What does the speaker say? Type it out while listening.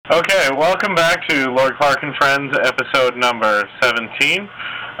Okay, welcome back to Lord Clark and Friends, episode number 17.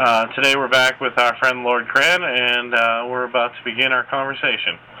 Today we're back with our friend Lord Cran, and we're about to begin our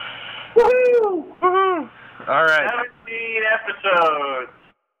conversation. Woohoo! Woohoo! All right. 17 episodes.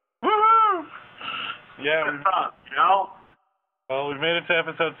 Woohoo! Yeah. Good fun, you know? Well, we've made it to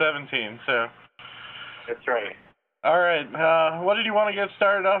episode 17, so. That's right. All right. What did you want to get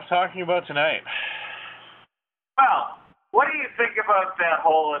started off talking about tonight? Well, what do you think about that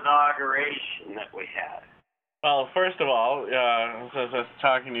whole inauguration that we had? Well, first of all, as I was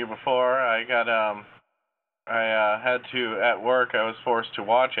talking to you before, I had to, at work, I was forced to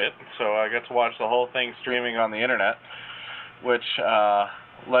watch it, so I got to watch the whole thing streaming on the internet, which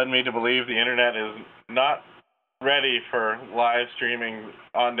led me to believe the internet is not ready for live streaming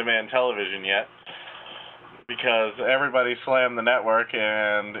on-demand television yet, because everybody slammed the network,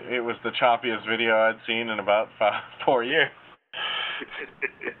 and it was the choppiest video I'd seen in about 4 years.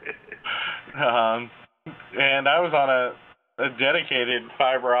 And I was on a dedicated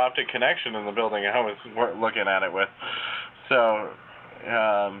fiber optic connection in the building I was looking at it with. So,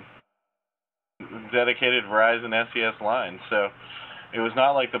 dedicated Verizon SES line. So, it was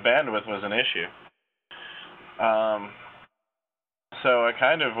not like the bandwidth was an issue. So I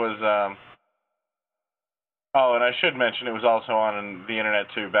kind of was, oh, and I should mention it was also on the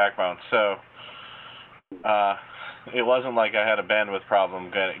internet too, backbone. So, it wasn't like I had a bandwidth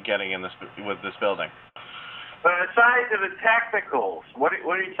problem getting in with this building. But aside to the technicals, what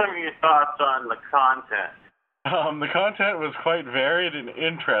are some of your thoughts on the content? The content was quite varied and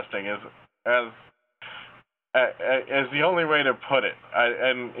interesting, as the only way to put it.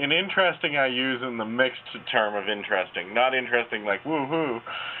 And in interesting, I use in the mixed term of interesting, not interesting like woohoo,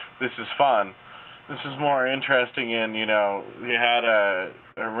 this is fun. This is more interesting in, you had a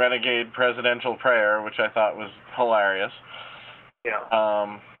renegade presidential prayer, which I thought was hilarious.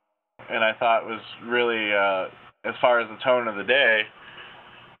 Yeah. And I thought was really, as far as the tone of the day,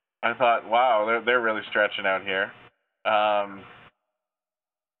 I thought, wow, they're really stretching out here. I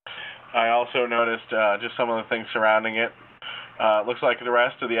also noticed just some of the things surrounding it. Looks like the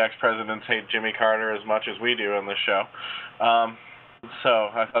rest of the ex-presidents hate Jimmy Carter as much as we do on this show. So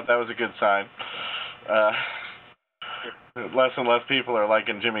I thought that was a good sign. Less and less people are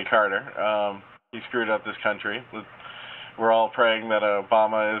liking Jimmy Carter. He screwed up this country. We're all praying that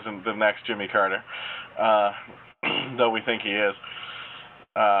Obama isn't the next Jimmy Carter, though we think he is.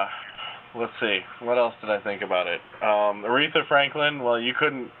 Let's see. What else did I think about it? Aretha Franklin. Well, you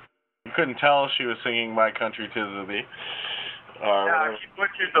couldn't tell she was singing "My Country 'Tis of Thee." Yeah, she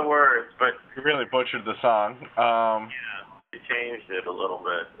butchered the words, but she really butchered the song. Yeah, she changed it a little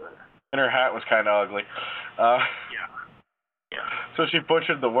bit. And her hat was kind of ugly. Yeah. So she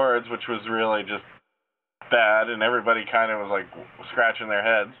butchered the words, which was really just bad, and everybody kind of was like scratching their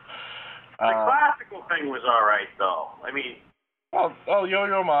heads. The classical thing was all right, though. I mean, well,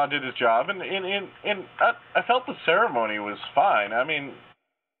 Yo-Yo Ma did his job, and I felt the ceremony was fine. I mean,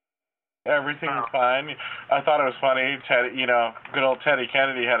 everything was fine. I thought it was funny. Good old Teddy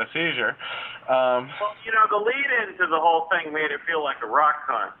Kennedy had a seizure. Well, the lead-in to the whole thing made it feel like a rock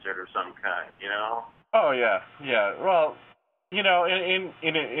concert or some kind, Oh yeah. Well, in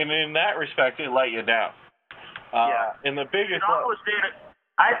that respect, it let you down. Yeah. And the biggest.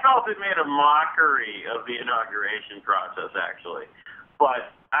 I felt it made a mockery of the inauguration process, actually.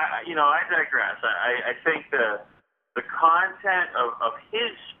 But I digress. I think the content of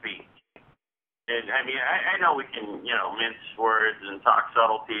his speech, and I mean, I know we can mince words and talk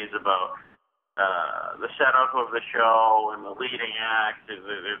subtleties about the setup of the show and the leading act,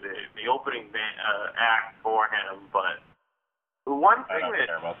 the opening act for him, but the one thing I don't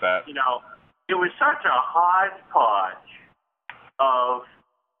care about that. It was such a hodgepodge of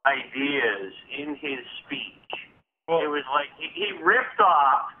ideas in his speech. Well, it was like he ripped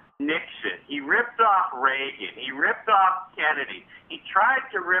off Nixon, he ripped off Reagan, he ripped off Kennedy. He tried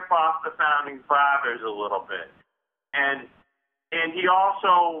to rip off the founding fathers a little bit, and he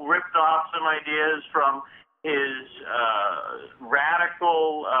also ripped off some ideas from his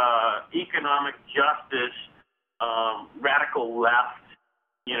radical economic justice, radical left.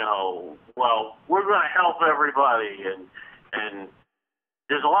 Well, we're going to help everybody, and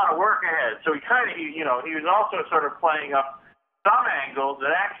there's a lot of work ahead. So he was also sort of playing up some angles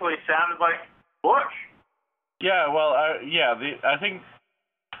that actually sounded like Bush. Yeah, well, I think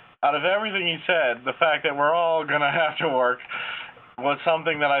out of everything he said, the fact that we're all going to have to work was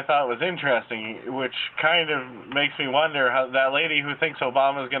something that I thought was interesting, which kind of makes me wonder how that lady who thinks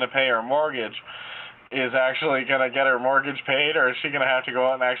Obama's going to pay her mortgage is actually going to get her mortgage paid, or is she going to have to go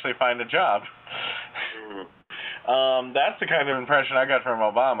out and actually find a job? That's the kind of impression I got from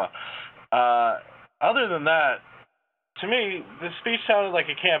Obama. Other than that, to me, the speech sounded like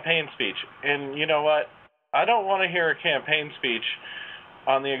a campaign speech. And you know what? I don't want to hear a campaign speech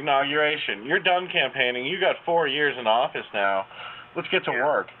on the inauguration. You're done campaigning. You got 4 years in office now. Let's get to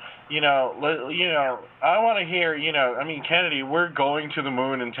work. I want to hear, I mean, Kennedy, we're going to the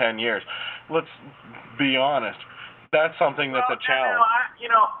moon in 10 years. Let's be honest. That's something that's a challenge.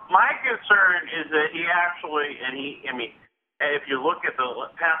 My concern is that he actually, if you look at the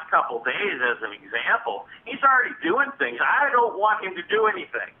past couple days as an example, he's already doing things. I don't want him to do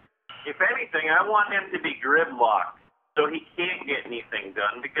anything. If anything, I want him to be gridlocked so he can't get anything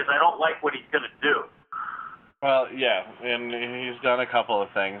done because I don't like what he's going to do. Well, yeah, and he's done a couple of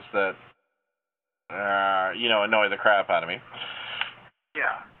things that, annoy the crap out of me.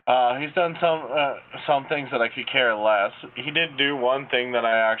 Yeah. He's done some things that I could care less. He did do one thing that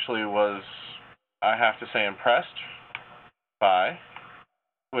I actually was, I have to say, impressed by.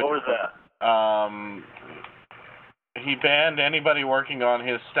 What was that? He banned anybody working on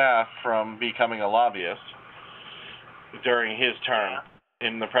his staff from becoming a lobbyist during his term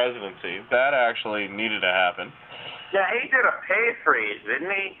in the presidency. That actually needed to happen. Yeah, he did a pay freeze,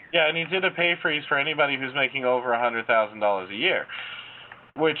 didn't he? Yeah, and he did a pay freeze for anybody who's making over $100,000 a year.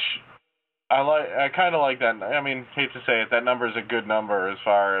 Which I kind of like that. I mean, hate to say it, that number is a good number as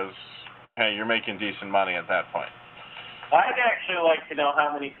far as, hey, you're making decent money at that point. I'd actually like to know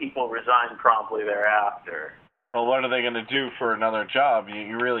how many people resigned promptly thereafter. Well, what are they going to do for another job?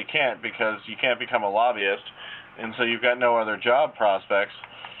 You really can't, because you can't become a lobbyist, and so you've got no other job prospects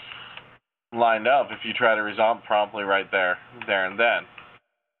lined up if you try to resign promptly right there and then.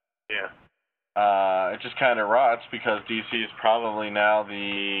 Yeah. It just kind of rots because D.C. is probably now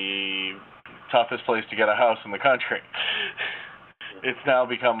the toughest place to get a house in the country. It's now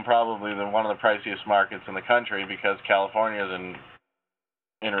become probably one of the priciest markets in the country because California is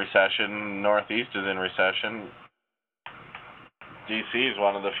in recession, Northeast is in recession. D.C. is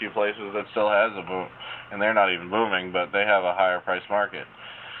one of the few places that still has a boom, and they're not even booming, but they have a higher price market.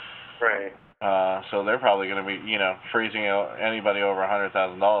 Right. So they're probably going to be, freezing anybody over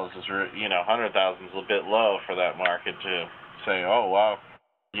 $100,000 is, $100,000 is a bit low for that market to say, oh, wow,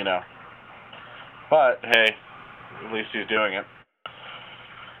 But, hey, at least he's doing it.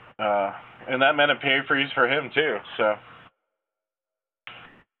 And that meant a pay freeze for him, too, so.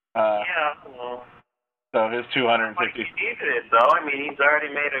 Well. So his 250. He needed it, though. I mean, he's already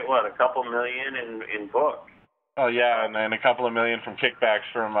made it, a couple million in book. Oh, yeah, and then a couple of million from kickbacks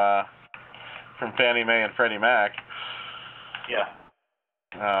from Fannie Mae and Freddie Mac. Yeah.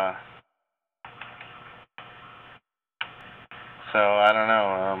 So I don't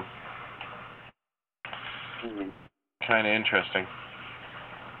know. Kind of interesting.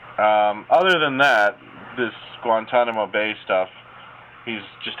 Other than that, this Guantanamo Bay stuff, he's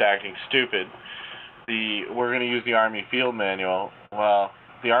just acting stupid. We're going to use the Army Field Manual. Well,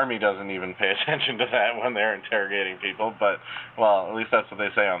 the Army doesn't even pay attention to that when they're interrogating people, but, well, at least that's what they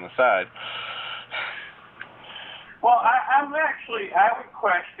say on the side. Well, I would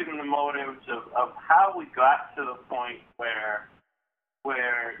question the motives of how we got to the point where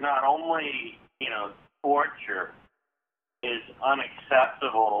not only, torture is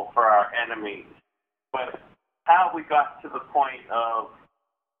unacceptable for our enemies, but how we got to the point of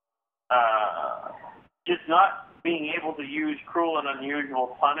just not being able to use cruel and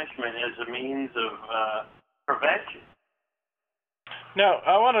unusual punishment as a means of prevention. Now,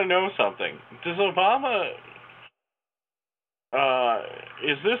 I want to know something. Does Obama...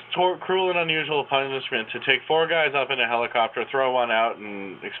 is this cruel and unusual punishment to take 4 guys up in a helicopter, throw one out,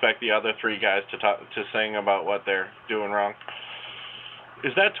 and expect the other 3 guys to sing about what they're doing wrong?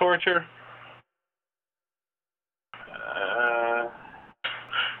 Is that torture?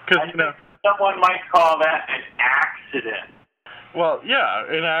 Because someone might call that an accident. Well, yeah,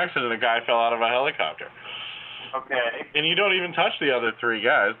 an accident. A guy fell out of a helicopter. Okay. And you don't even touch the other 3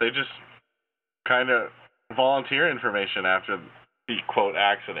 guys. They just kind of volunteer information after the quote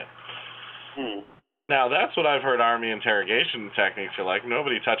accident. Now that's what I've heard Army interrogation techniques are like.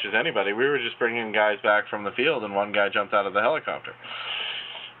 Nobody touches anybody. We were just bringing guys back from the field, and one guy jumped out of the helicopter.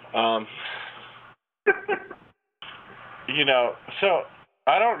 So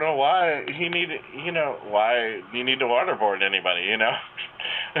I don't know why he needed. Why you need to waterboard anybody? And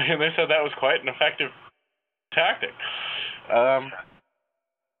they said that was quite an effective tactic.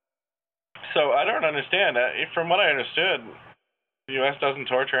 So I don't understand. From what I understood, the U.S. doesn't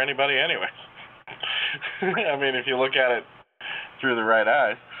torture anybody anyway. I mean, if you look at it through the right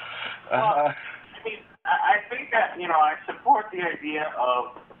eyes. I think that I support the idea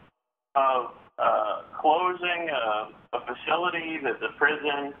of closing a facility, the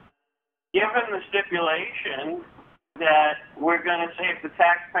prison, given the stipulation that we're going to save the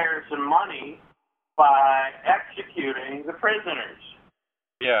taxpayers some money by executing the prisoners.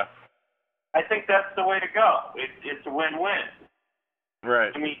 Yeah. I think that's the way to go. It's a win-win.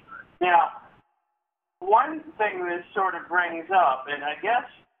 Right. I mean, now, one thing this sort of brings up, and I guess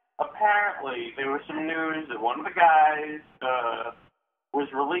apparently there was some news that one of the guys was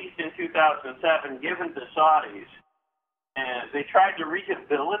released in 2007, given to Saudis, and they tried to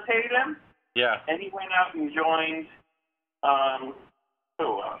rehabilitate him. Yeah. And he went out and joined,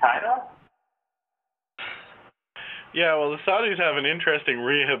 Al-Qaeda? Yeah, well, the Saudis have an interesting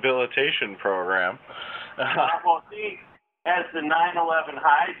rehabilitation program. Well, see, as the 9/11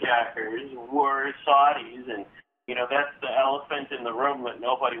 hijackers were Saudis, and, that's the elephant in the room that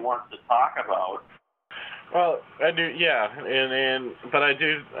nobody wants to talk about. Well, I do, yeah, but I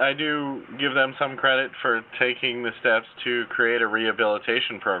do give them some credit for taking the steps to create a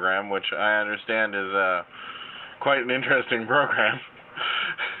rehabilitation program, which I understand is quite an interesting program.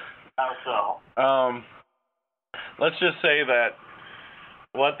 How so? Let's just say that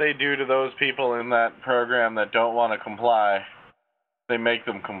what they do to those people in that program that don't want to comply, they make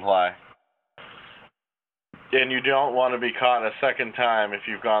them comply. And you don't want to be caught a second time if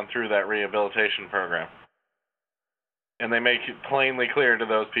you've gone through that rehabilitation program. And they make it plainly clear to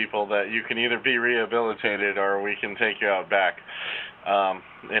those people that you can either be rehabilitated or we can take you out back,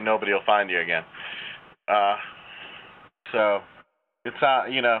 and nobody will find you again. So it's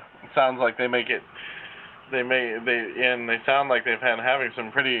it sounds like they make it. They sound like they've been having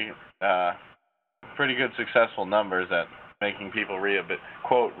some pretty good successful numbers at making people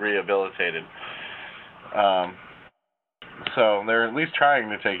quote rehabilitated. So they're at least trying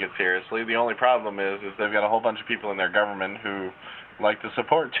to take it seriously. The only problem is they've got a whole bunch of people in their government who like to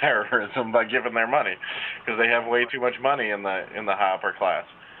support terrorism by giving their money, because they have way too much money in the upper class.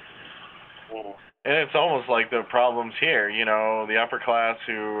 And it's almost like the problems here, the upper class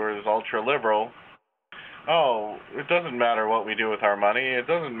who is ultra liberal. Oh, it doesn't matter what we do with our money. It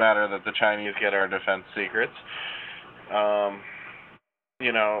doesn't matter that the Chinese get our defense secrets.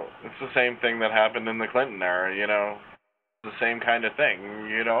 It's the same thing that happened in the Clinton era, the same kind of thing.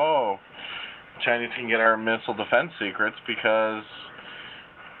 Chinese can get our missile defense secrets because,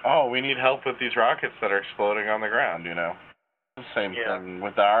 we need help with these rockets that are exploding on the ground, The same thing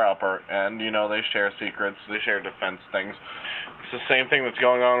with our upper end, they share secrets, they share defense things. It's the same thing that's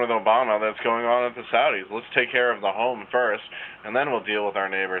going on with Obama that's going on with the Saudis. Let's take care of the home first, and then we'll deal with our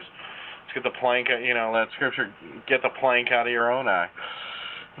neighbors. Let's get the plank, that scripture, get the plank out of your own eye.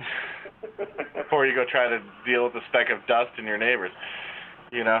 Before you go try to deal with the speck of dust in your neighbors,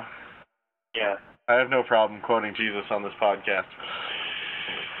 Yeah. I have no problem quoting Jesus on this podcast.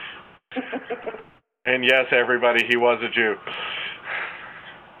 And yes, everybody, he was a Jew.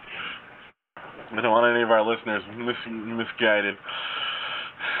 I don't want any of our listeners misguided.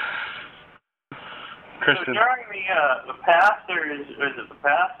 Christian. So during the pastor's, is it the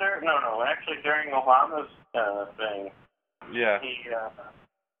pastor? No, actually during Obama's thing. Yeah.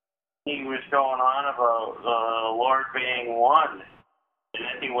 He was going on about the Lord being one, and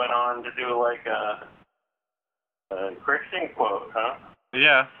then he went on to do like a Christian quote, huh?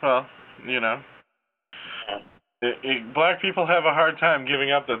 Yeah, well, black people have a hard time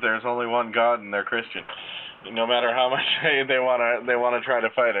giving up that there's only one God and they're Christian, no matter how much they want to try to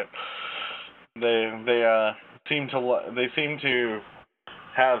fight it. They seem to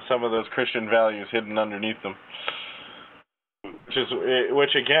have some of those Christian values hidden underneath them.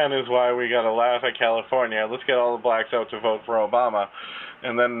 Which again is why we gotta laugh at California. Let's get all the blacks out to vote for Obama,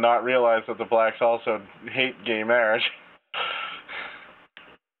 and then not realize that the blacks also hate gay marriage,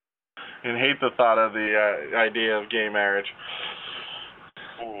 and hate the thought of the idea of gay marriage.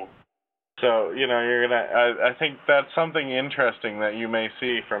 So you're gonna. I think that's something interesting that you may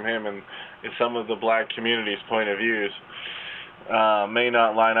see from him, and some of the black community's point of views may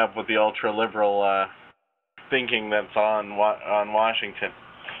not line up with the ultra liberal thinking that's on Washington.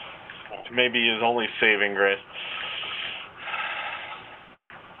 Maybe his only saving grace.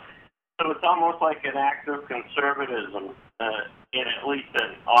 So it's almost like an act of conservatism, in at least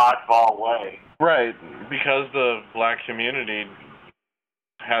an oddball way. Right, because the black community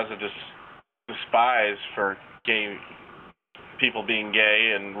has a despise for gay people being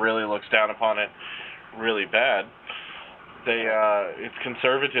gay and really looks down upon it really bad. It's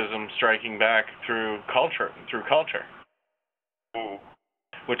conservatism striking back through culture,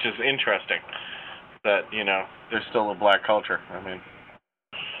 which is interesting. That there's still a black culture. I mean,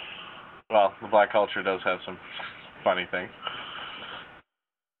 well, the black culture does have some funny things.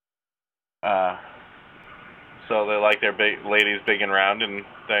 Uh, so they like their ladies big and round, and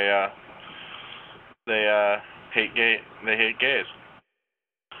they hate gays.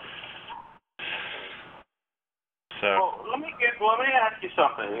 So. Well, let me ask you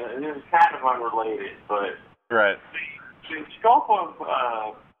something. This is kind of unrelated, but Right. the scope of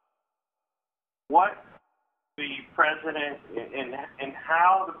what the president and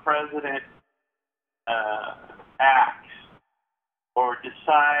how the president acts or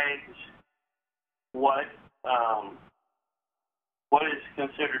decides what is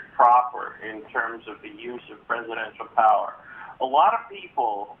considered proper in terms of the use of presidential power. A lot of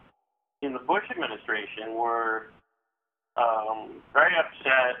people in the Bush administration were very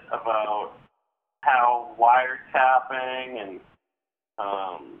upset about how wiretapping and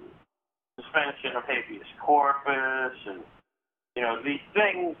suspension of habeas corpus and these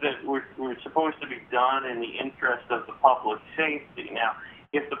things that were supposed to be done in the interest of the public safety. Now,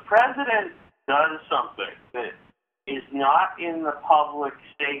 if the president does something that is not in the public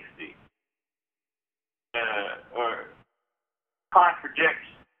safety or contradicts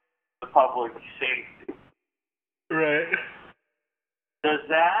the public safety, right, does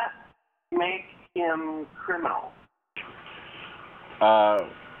that make him criminal? No.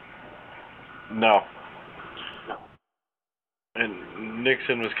 No. And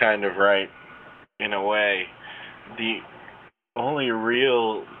Nixon was kind of right in a way. The only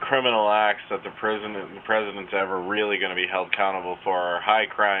real criminal acts that the president's ever really going to be held accountable for are high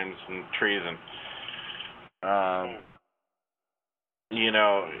crimes and treason.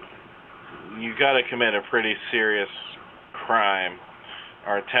 You got to commit a pretty serious crime,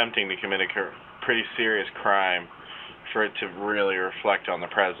 or attempting to commit a pretty serious crime, for it to really reflect on the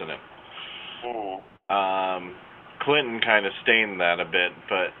president. Clinton kind of stained that a bit,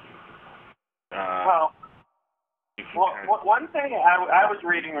 but one thing I was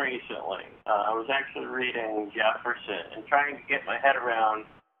reading recently, I was actually reading Jefferson and trying to get my head around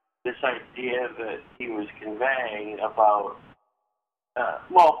this idea that he was conveying about. There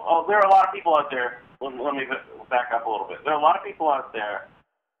are a lot of people out there. Let me back up a little bit. There are a lot of people out there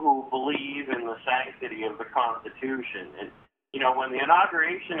who believe in the sanctity of the Constitution, and when the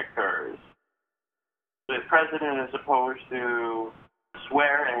inauguration occurs, the president is supposed to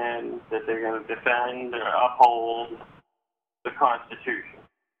swear in that they're going to defend or uphold the Constitution.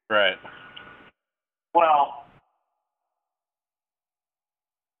 Right. Well,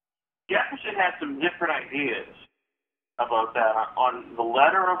 Jefferson had some different ideas about that on the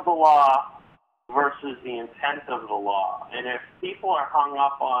letter of the law versus the intent of the law. And if people are hung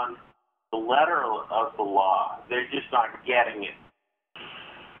up on the letter of the law, they're just not getting it.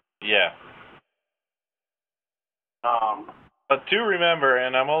 Yeah. But do remember,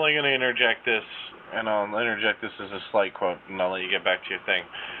 and I'm only going to interject this, and I'll interject this as a slight quote, and I'll let you get back to your thing,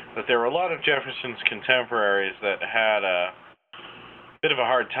 that there were a lot of Jefferson's contemporaries that had a bit of a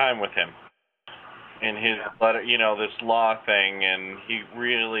hard time with him in his letter, this law thing, and he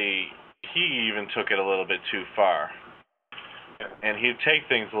even took it a little bit too far. And he'd take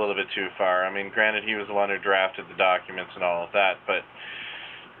things a little bit too far. I mean, granted, he was the one who drafted the documents and all of that, but,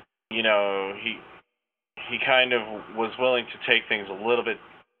 he kind of was willing to take things a little bit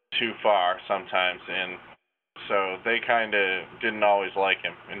too far sometimes, and so they kind of didn't always like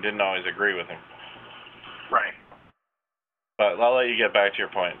him and didn't always agree with him. Right. But I'll let you get back to your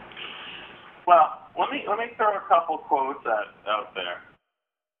point. Well, let me throw a couple quotes out there,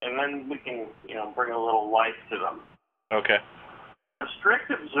 and then we can bring a little life to them. Okay. The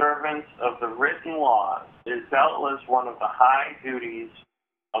strict observance of the written laws is doubtless one of the high duties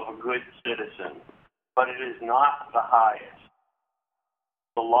of a good citizen, but it is not the highest.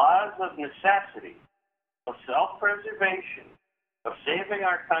 The laws of necessity, of self-preservation, of saving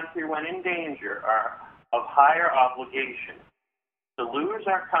our country when in danger are of higher obligation. To lose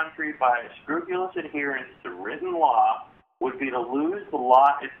our country by a scrupulous adherence to written law would be to lose the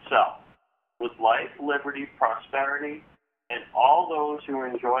law itself, with life, liberty, prosperity, and all those who are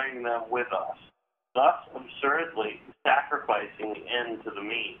enjoying them with us, thus absurdly sacrificing the end to the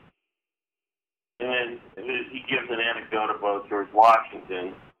means. And then he gives an anecdote about George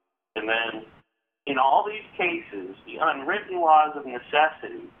Washington. And then, in all these cases, the unwritten laws of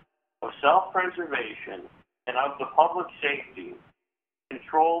necessity, of self-preservation, and of the public safety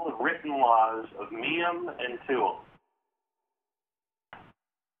control the written laws of Meum and Tuam.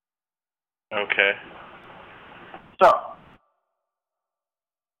 Okay. So,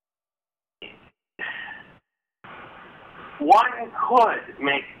 one could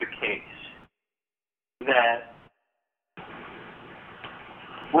make the case that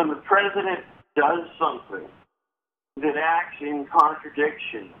when the president does something that acts in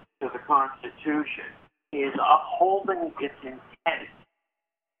contradiction to the Constitution is upholding its intent.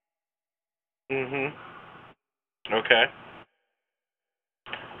 Okay.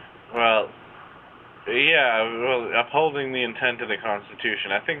 Well, yeah, upholding the intent of the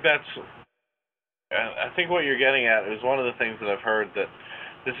Constitution. I think what you're getting at is one of the things that I've heard, that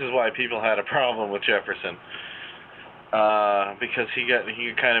this is why people had a problem with Jefferson. Because he got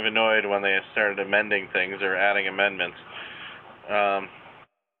kind of annoyed when they started amending things or adding amendments.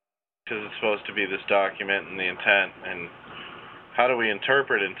 Because it's supposed to be this document and the intent, and how do we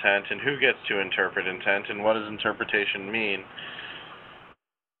interpret intent, and who gets to interpret intent, and what does interpretation mean?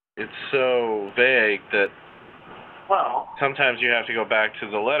 It's so vague that sometimes you have to go back to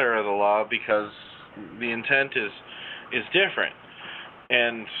the letter of the law because the intent is different.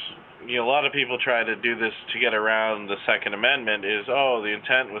 And a lot of people try to do this to get around the Second Amendment, is, the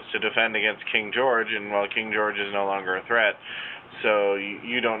intent was to defend against King George, and King George is no longer a threat, so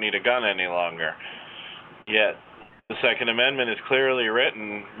you don't need a gun any longer. Yet the Second Amendment is clearly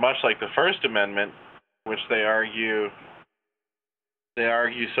written, much like the First Amendment, which they argue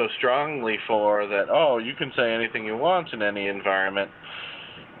so strongly for, that, you can say anything you want in any environment,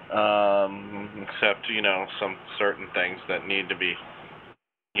 except, some certain things that need to be,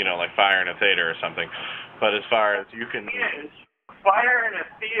 like fire in a theater or something. But as far as you can... Fire in a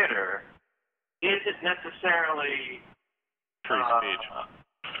theater isn't necessarily free speech.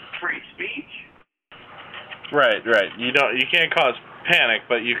 Free speech? Right. You can't cause panic,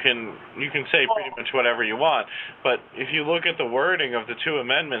 but you can say pretty much whatever you want. But if you look at the wording of the two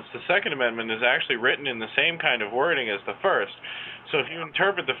amendments, the Second Amendment is actually written in the same kind of wording as the first. So if you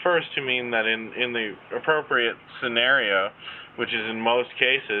interpret the first to mean that in the appropriate scenario, which is in most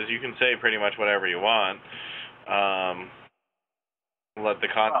cases, you can say pretty much whatever you want. Let the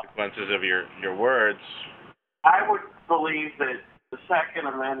consequences of your words. I would believe that the Second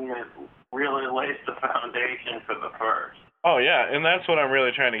Amendment really lays the foundation for the first. Oh yeah, and that's what I'm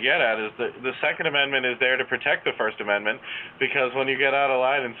really trying to get at, is that the Second Amendment is there to protect the First Amendment, because when you get out of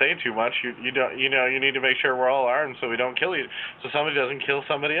line and say too much, you need to make sure we're all armed so we don't kill you, so somebody doesn't kill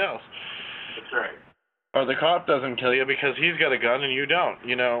somebody else. That's right. Or the cop doesn't kill you because he's got a gun and you don't,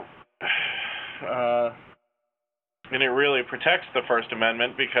 and it really protects the First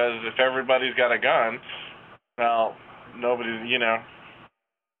Amendment, because if everybody's got a gun, well, nobody,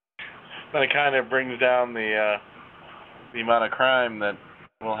 then it kind of brings down the amount of crime that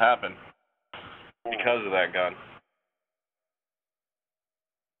will happen because of that gun.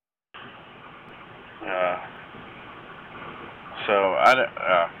 So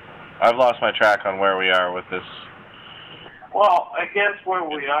I've lost my track on where we are with this. Well, I guess where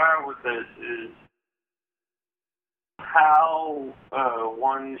we are with this is how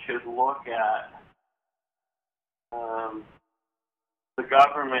one should look at the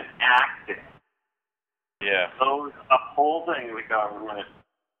government acting. Yeah. Those upholding the government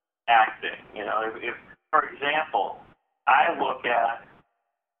acting. If for example, I look at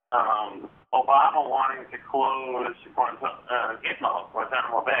Obama wanting to close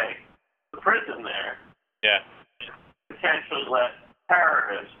Guantanamo Bay, the prison there. Yeah. Potentially let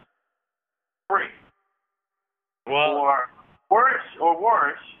terrorists free. Well, or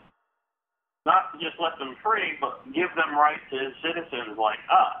worse, not to just let them free, but give them rights as citizens like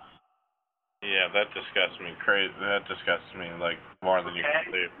us. Yeah, that disgusts me. Crazy. That disgusts me like more than you can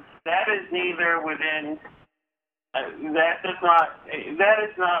believe. That is neither within. That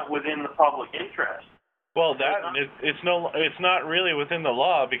is not within the public interest. Well, it's not really within the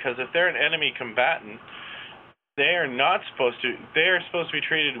law, because if they're an enemy combatant, they are supposed to be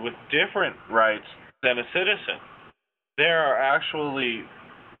treated with different rights than a citizen. There are actually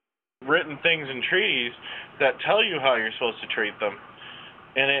written things in treaties that tell you how you're supposed to treat them,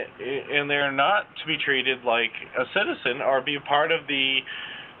 and they're not to be treated like a citizen or be part of the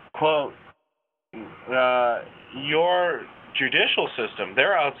quote your judicial system.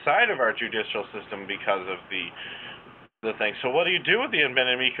 They're outside of our judicial system because of the thing. So what do you do with the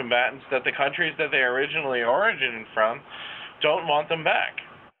enemy combatants that the countries that they originally originated from don't want them back,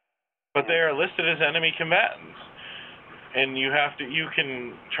 but they are listed as enemy combatants? And you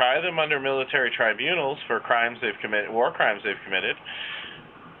can try them under military tribunals for crimes they've committed, war crimes they've committed,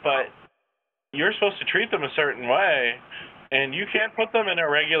 but you're supposed to treat them a certain way, and you can't put them in a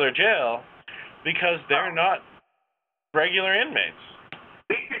regular jail because they're not regular inmates.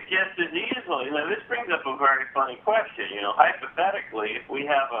 We could just as easily. Now, this brings up a very funny question. Hypothetically, if we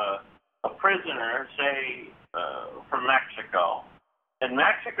have a prisoner, say, from Mexico, and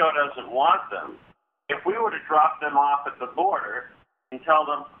Mexico doesn't want them, if we were to drop them off at the border and tell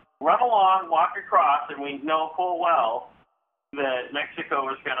them, run along, walk across, and we know full well that Mexico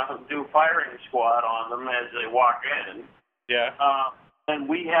was going to do firing squad on them as they walk in. Yeah. And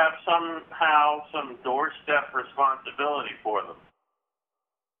we have somehow some doorstep responsibility for them.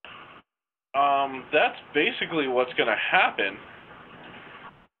 That's basically what's going to happen.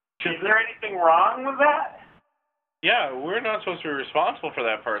 Is there anything wrong with that? Yeah, we're not supposed to be responsible for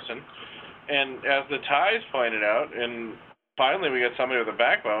that person. And as the ties pointed out, and finally we get somebody with a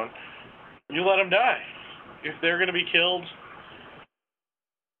backbone, you let them die. If they're going to be killed,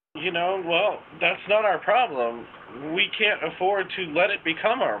 well, that's not our problem. We can't afford to let it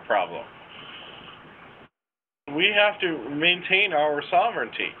become our problem. We have to maintain our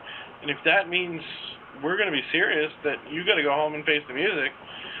sovereignty. And if that means we're going to be serious, that you got to go home and face the music.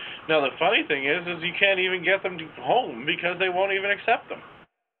 Now, the funny thing is you can't even get them to home because they won't even accept them.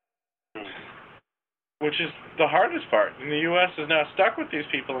 Which is the hardest part. And the U.S. is now stuck with these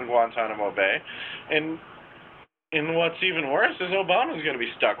people in Guantanamo Bay. And what's even worse is Obama's going to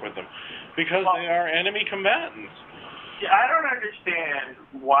be stuck with them because they are enemy combatants. Yeah, I don't understand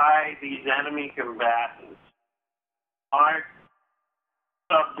why these enemy combatants aren't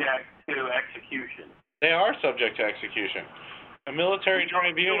subject to execution. They are subject to execution. A military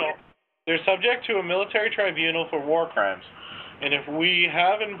tribunal. They're subject to a military tribunal for war crimes. And if we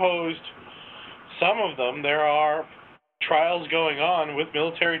have imposed some of them, there are trials going on with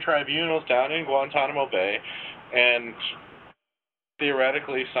military tribunals down in Guantanamo Bay, and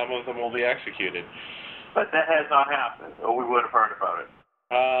theoretically some of them will be executed. But that has not happened, or we would have heard about it.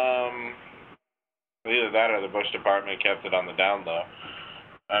 Either that or the Bush department kept it on the down low.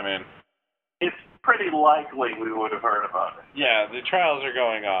 I mean, it's pretty likely we would have heard about it. Yeah, the trials are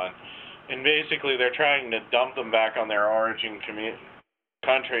going on. And basically they're trying to dump them back on their origin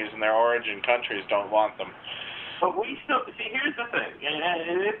countries, and their origin countries don't want them. But we still, see, here's the thing,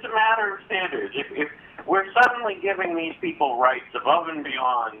 and it's a matter of standards. If we're suddenly giving these people rights above and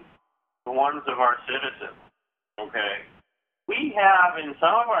beyond the ones of our citizens, okay, we have, in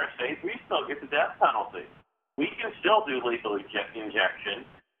some of our states, we still get the death penalty. We can still do lethal injection.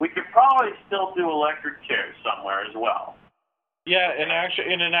 We could probably still do electric chairs somewhere as well. Yeah, in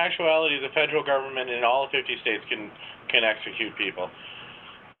actuality, the federal government in all 50 states can execute people.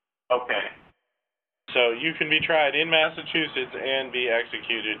 Okay. So you can be tried in Massachusetts and be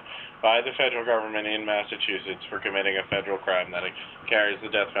executed by the federal government in Massachusetts for committing a federal crime that carries the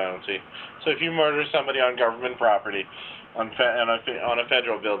death penalty. So if you murder somebody on government property, on a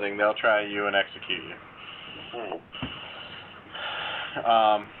federal building, they'll try you and execute you.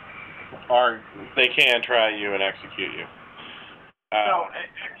 Or they can try you and execute you. So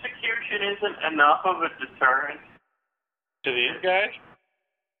execution isn't enough of a deterrent to these guys?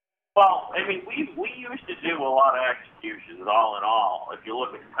 Well, I mean, we used to do a lot of executions, all in all, if you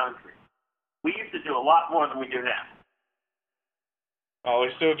look at the country. We used to do a lot more than we do now. Well,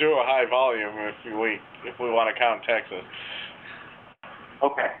 we still do a high volume if we want to count Texas.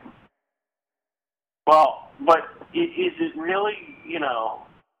 Okay. Well, but is it really,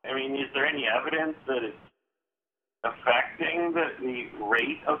 I mean, is there any evidence that it's affecting the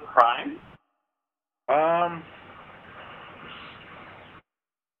rate of crime?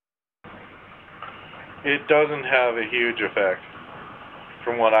 It doesn't have a huge effect,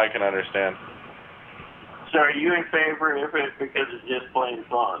 from what I can understand. So are you in favor of it because it's just plain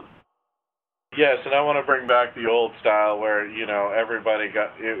fun? Yes, and I want to bring back the old style where, everybody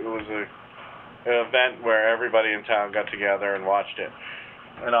it was an event where everybody in town got together and watched it.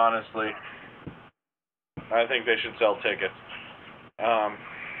 And honestly, I think they should sell tickets.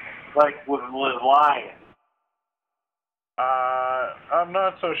 Like with Lions? I'm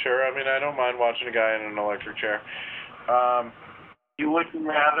not so sure. I mean, I don't mind watching a guy in an electric chair. You wouldn't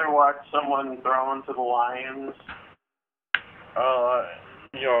rather watch someone thrown to the lions?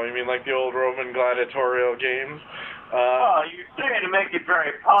 You mean like the old Roman gladiatorial games? Well, you're saying to make it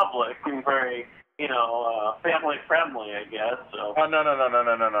very public and very, family friendly, I guess. So. Oh,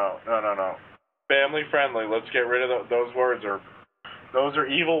 no. Family friendly. Let's get rid of those words. Those are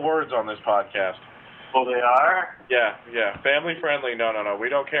evil words on this podcast. Oh, they are? Yeah. Family friendly. No. We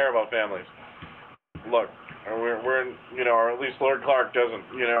don't care about families. Look, we're or at least Lord Clark doesn't,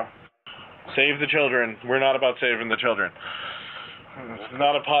 save the children. We're not about saving the children. It's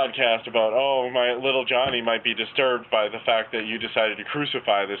not a podcast about, my little Johnny might be disturbed by the fact that you decided to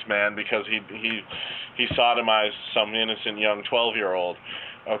crucify this man because he sodomized some innocent young 12-year-old.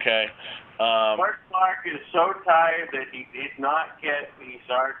 Okay? Lord Clark is so tired that he did not get the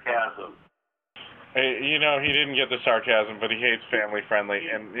sarcasm. Hey, he didn't get the sarcasm, but he hates family friendly,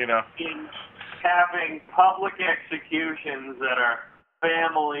 and in having public executions that are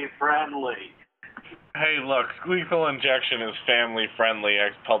family friendly. Hey, look, lethal injection is family-friendly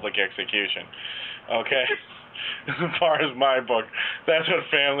public execution. Okay? As far as my book, that's what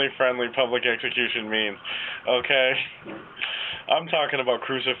family-friendly public execution means. Okay? I'm talking about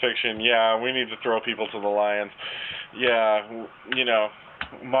crucifixion. Yeah, we need to throw people to the lions. Yeah,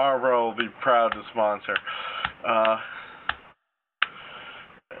 Marlboro will be proud to sponsor.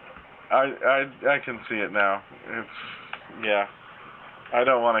 I can see it now. Yeah. I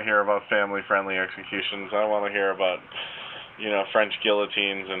don't want to hear about family-friendly executions. I want to hear about, French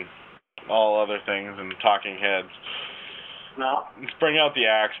guillotines and all other things and talking heads. No? Let's bring out the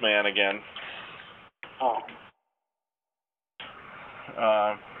Axeman again. Oh.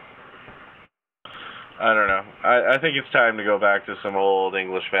 I don't know. I think it's time to go back to some old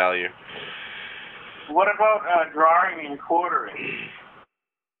English value. What about drawing and quartering?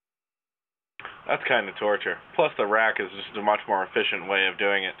 That's kind of torture. Plus, the rack is just a much more efficient way of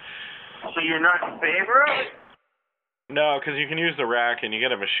doing it. So you're not in favor of it? No, because you can use the rack and you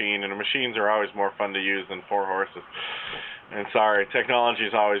get a machine, and the machines are always more fun to use than 4 horses. And sorry, technology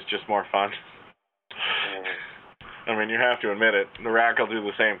is always just more fun. I mean, you have to admit it. The rack will do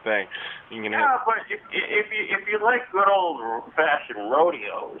the same thing. But if you like good old-fashioned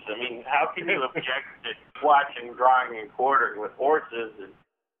rodeos, I mean, how can you object to watching drawing and quartering with horses and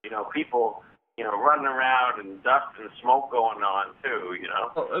people running around and dust and smoke going on too?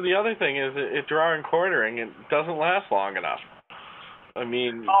 Well, the other thing is, drawing and quartering, it doesn't last long enough. I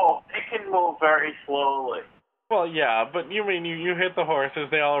mean. Oh, it can move very slowly. Well, yeah, but you hit the horses,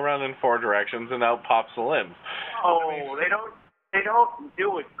 they all run in 4 directions, and out pops the limbs. Oh, they don't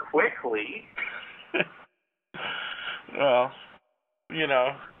do it quickly. Well,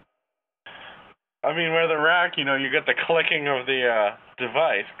 I mean, where the rack, you get the clicking of the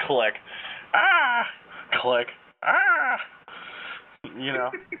device. Click. Ah! Click. Ah! I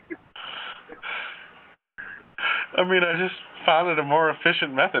mean, I just found it a more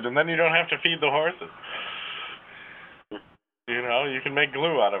efficient method, and then you don't have to feed the horses. You can make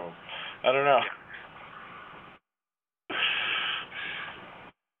glue out of them. I don't know.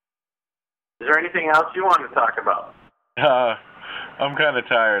 Is there anything else you want to talk about? I'm kind of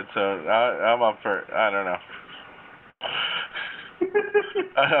tired, so I'm up for. I don't know.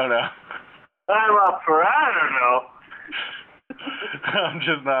 I don't know. I'm up for. I don't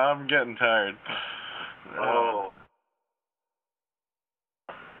know. I'm getting tired. Oh.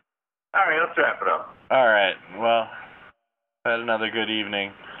 All right, let's wrap it up. All right. Well, had another good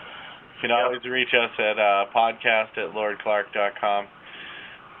evening. You can always reach us at podcast@lordclark.com.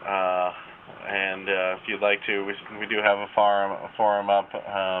 And if you'd like to, we do have a forum up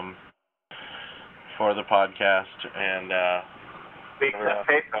for the podcast, and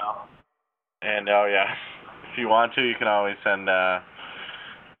PayPal. And if you want to, you can always send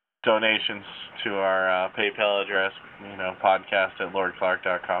donations to our PayPal address,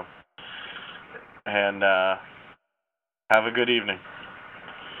 podcast@lordclark.com. And have a good evening.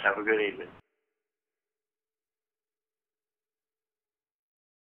 Have a good evening.